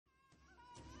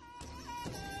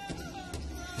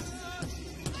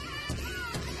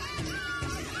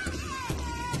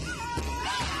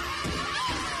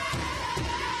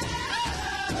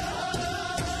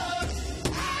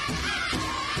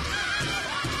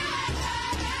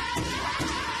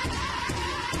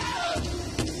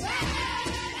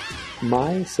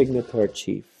My signator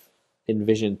chief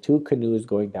envisioned 2 canoes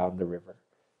going down the river.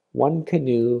 One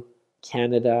canoe,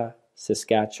 Canada,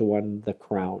 Saskatchewan, the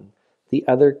Crown. The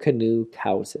other canoe,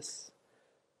 Cowsis.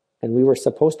 And we were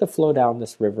supposed to flow down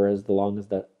this river as long as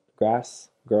the grass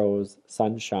grows,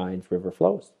 sun shines, river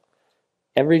flows.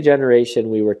 Every generation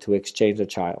we were to exchange a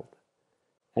child.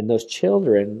 And those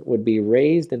children would be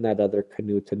raised in that other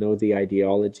canoe to know the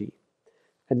ideology.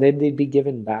 And then they'd be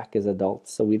given back as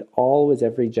adults. So we'd always,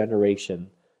 every generation,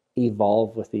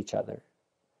 evolve with each other.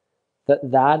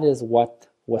 That is what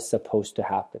was supposed to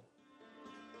happen.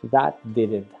 That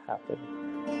didn't happen.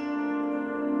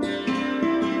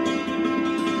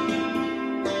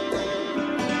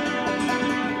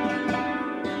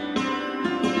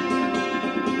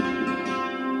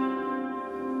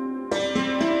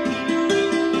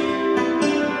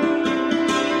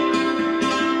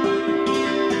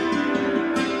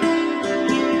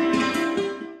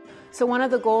 So one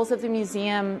of the goals of the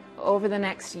museum over the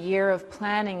next year of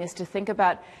planning is to think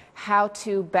about how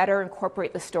to better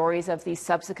incorporate the stories of these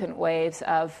subsequent waves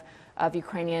of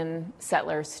Ukrainian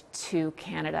settlers to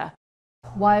Canada.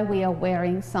 Why we are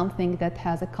wearing something that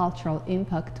has a cultural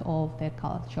impact of the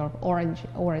culture of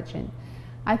origin.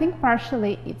 I think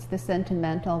partially it's the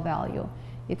sentimental value.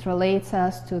 It relates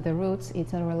us to the roots, it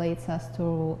relates us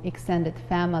to extended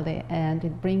family, and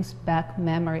it brings back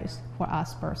memories for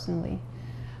us personally.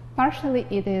 Partially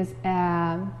it is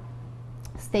a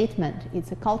statement,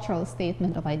 it's a cultural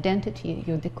statement of identity.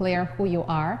 You declare who you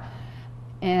are,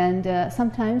 and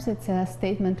sometimes it's a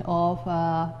statement of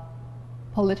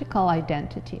political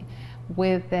identity.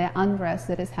 With the unrest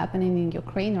that is happening in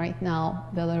Ukraine right now,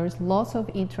 there is lots of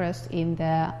interest in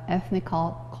the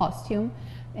ethnical costume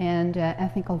and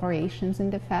ethnical variations in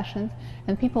the fashion,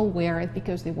 and people wear it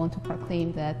because they want to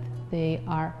proclaim that they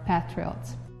are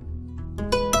patriots.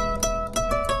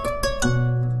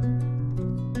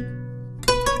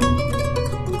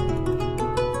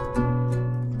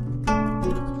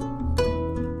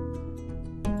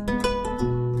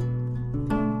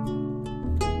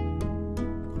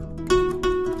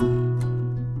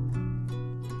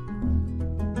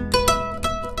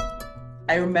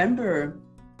 I remember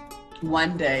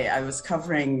one day I was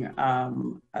covering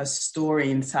a story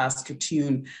in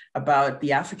Saskatoon about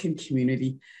the African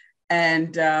community.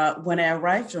 And when I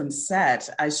arrived on set,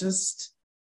 I just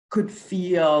could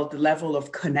feel the level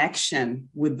of connection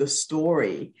with the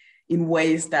story in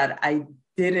ways that I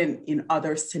didn't in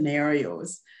other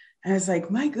scenarios. And I was like,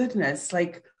 my goodness,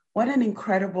 like what an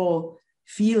incredible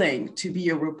feeling to be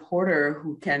a reporter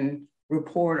who can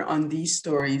report on these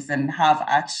stories and have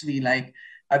actually like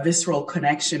a visceral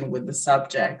connection with the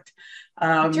subject.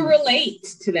 To relate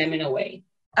to them in a way.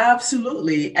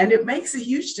 Absolutely. And it makes a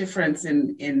huge difference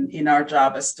in our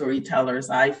job as storytellers,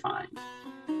 I find.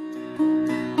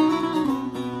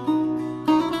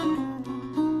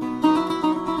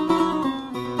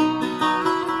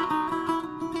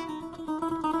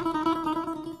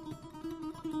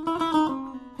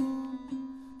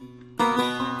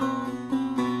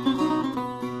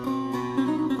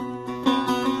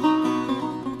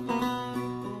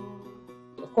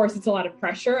 Of course, it's a lot of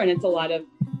pressure and it's a lot of,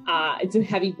 it's a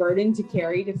heavy burden to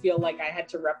carry, to feel like I had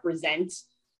to represent,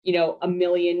 you know, 1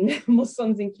 million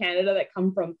Muslims in Canada that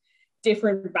come from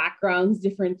different backgrounds,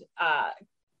 different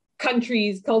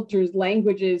countries, cultures,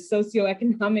 languages,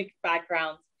 socioeconomic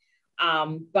backgrounds.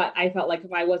 But I felt like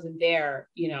if I wasn't there,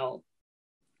 you know,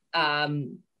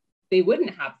 they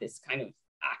wouldn't have this kind of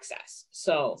access.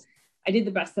 So I did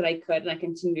the best that I could, and I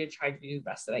continue to try to do the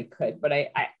best that I could. But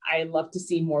I love to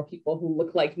see more people who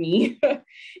look like me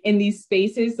in these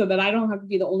spaces so that I don't have to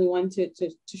be the only one to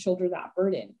shoulder that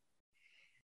burden.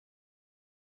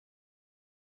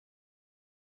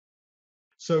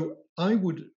 So I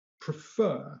would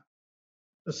prefer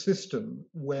a system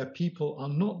where people are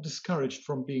not discouraged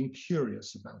from being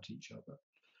curious about each other.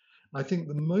 I think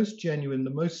the most genuine, the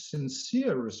most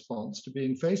sincere response to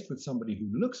being faced with somebody who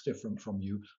looks different from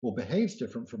you or behaves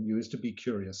different from you is to be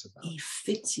curious about.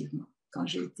 Effectivement, quand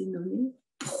j'ai été nommée,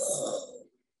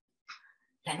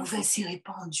 la nouvelle s'est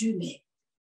répandue, mais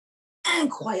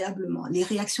incroyablement. Les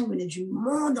réactions venaient du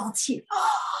monde entier. Oh,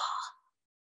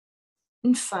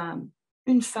 une femme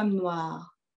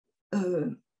noire,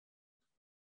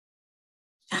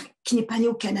 qui n'est pas née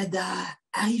au Canada,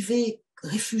 arrivée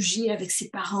réfugiée avec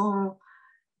ses parents.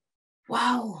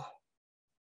 Waouh!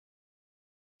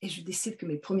 Et je décide que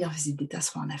mes premières visites d'État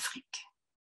seront en Afrique.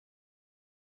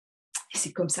 Et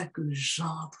c'est comme ça que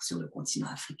j'entre sur le continent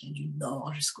africain du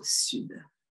nord jusqu'au sud.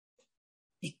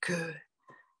 Et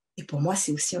pour moi,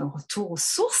 c'est aussi un retour aux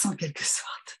sources en quelque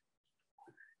sorte.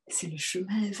 c'est le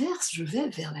chemin inverse. Je vais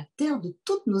vers la terre de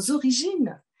toutes nos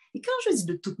origines. Et quand je dis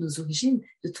de toutes nos origines,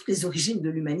 de toutes les origines de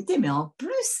l'humanité, mais en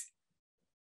plus,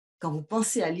 quand vous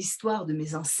pensez à l'histoire de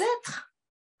mes ancêtres,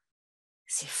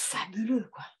 c'est fabuleux,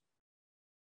 quoi.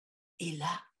 Et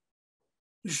là,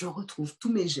 je retrouve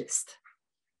tous mes gestes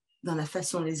dans la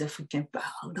façon dont les Africains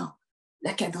parlent, dans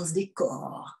la cadence des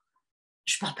corps.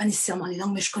 Je ne parle pas nécessairement les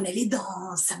langues, mais je connais les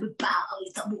danses, ça me parle,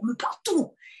 les tambours me parlent,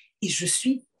 tout. Et je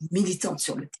suis militante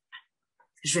sur le terrain.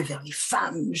 Je vais vers les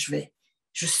femmes,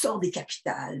 je sors des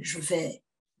capitales, je vais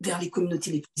vers les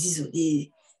communautés les plus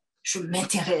isolées, je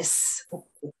m'intéresse aux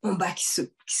combats qui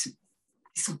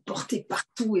sont portés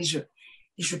partout et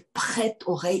je prête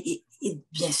oreille et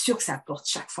bien sûr que ça apporte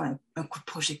chaque fois un coup de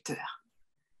projecteur.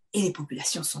 Et les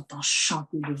populations sont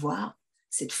enchantées de voir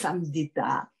cette femme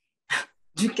d'État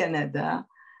du Canada,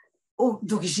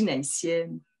 d'origine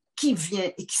haïtienne, qui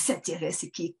vient et qui s'intéresse et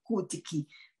qui écoute et qui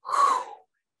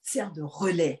sert de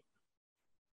relais.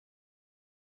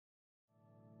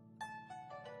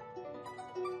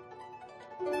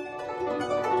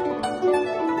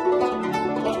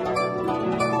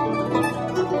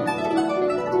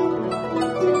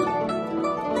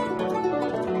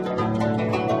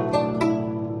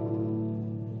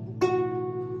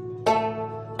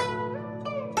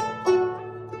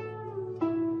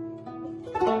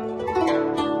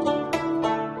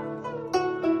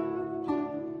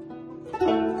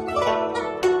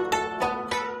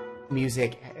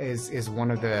 Music is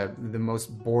one of the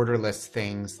most borderless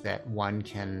things that one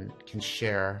can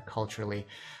share culturally.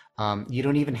 You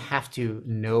don't even have to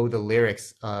know the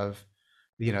lyrics of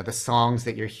the songs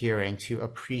that you're hearing to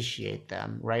appreciate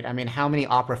them, right? I mean, how many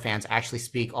opera fans actually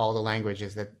speak all the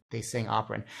languages that they sing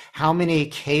opera in? How many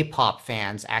K-pop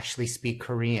fans actually speak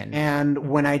Korean? And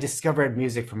when I discovered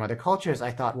music from other cultures,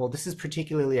 I thought, well, this is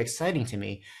particularly exciting to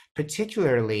me,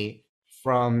 particularly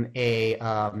from a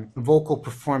vocal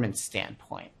performance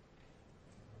standpoint.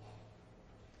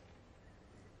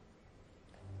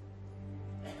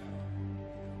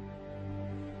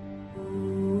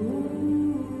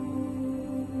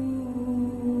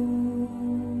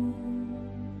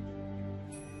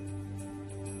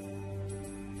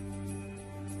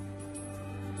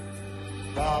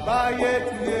 Baba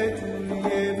yetu yetu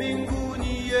ye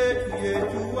mbinguni yetu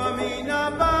yetu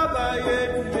amina baba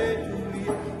yetu yetu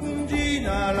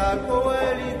jina lako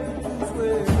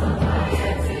litukuzwe. Baba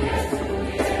yetu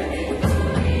yetu ye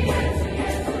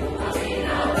mbinguni yetu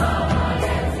yetu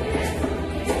amina baba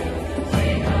yetu yetu jina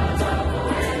lako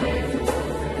litukuzwe.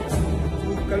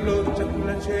 Tukalo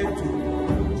chakula chetu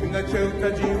chinga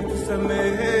cheutaji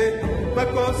utusamehe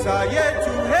makosa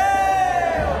yetu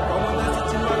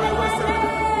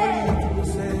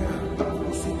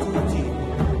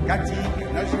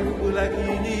katika na shughuli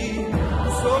lakini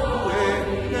usokwe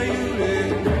na yule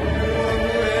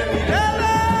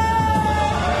milele.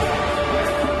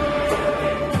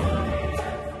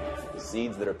 The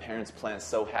seeds that our parents plant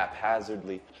so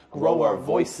haphazardly grow our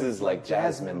voices like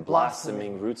jasmine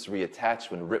blossoming, roots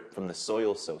reattach when ripped from the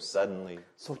soil so suddenly.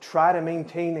 So try to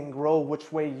maintain and grow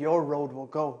which way your road will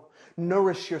go.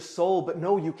 Nourish your soul, but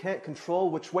know you can't control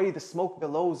which way the smoke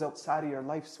billows outside of your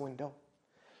life's window.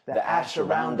 The ash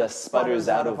around us sputters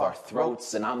out of our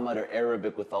throats, and I mutter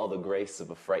Arabic with all the grace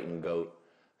of a frightened goat.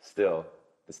 Still,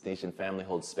 this nation family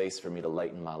holds space for me to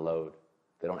lighten my load.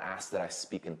 They don't ask that I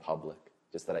speak in public,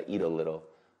 just that I eat a little,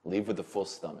 leave with a full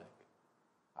stomach.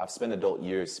 I've spent adult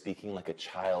years speaking like a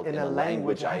child in a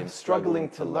language I am struggling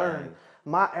to learn.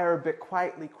 My Arabic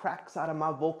quietly cracks out of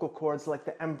my vocal cords like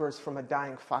the embers from a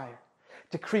dying fire.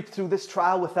 To creep through this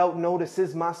trial without notice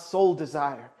is my sole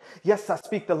desire. Yes, I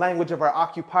speak the language of our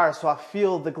occupier, so I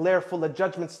feel the glare full of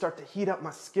judgment start to heat up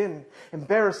my skin.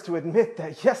 Embarrassed to admit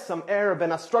that, yes, I'm Arab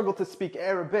and I struggle to speak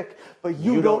Arabic, but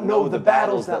you don't know the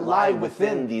battles that lie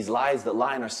within. These lies that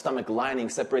lie in our stomach lining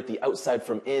separate the outside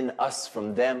from in, us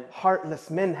from them. Heartless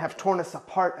men have torn us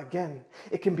apart again.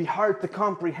 It can be hard to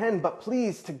comprehend, but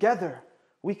please, together,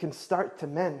 we can start to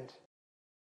mend.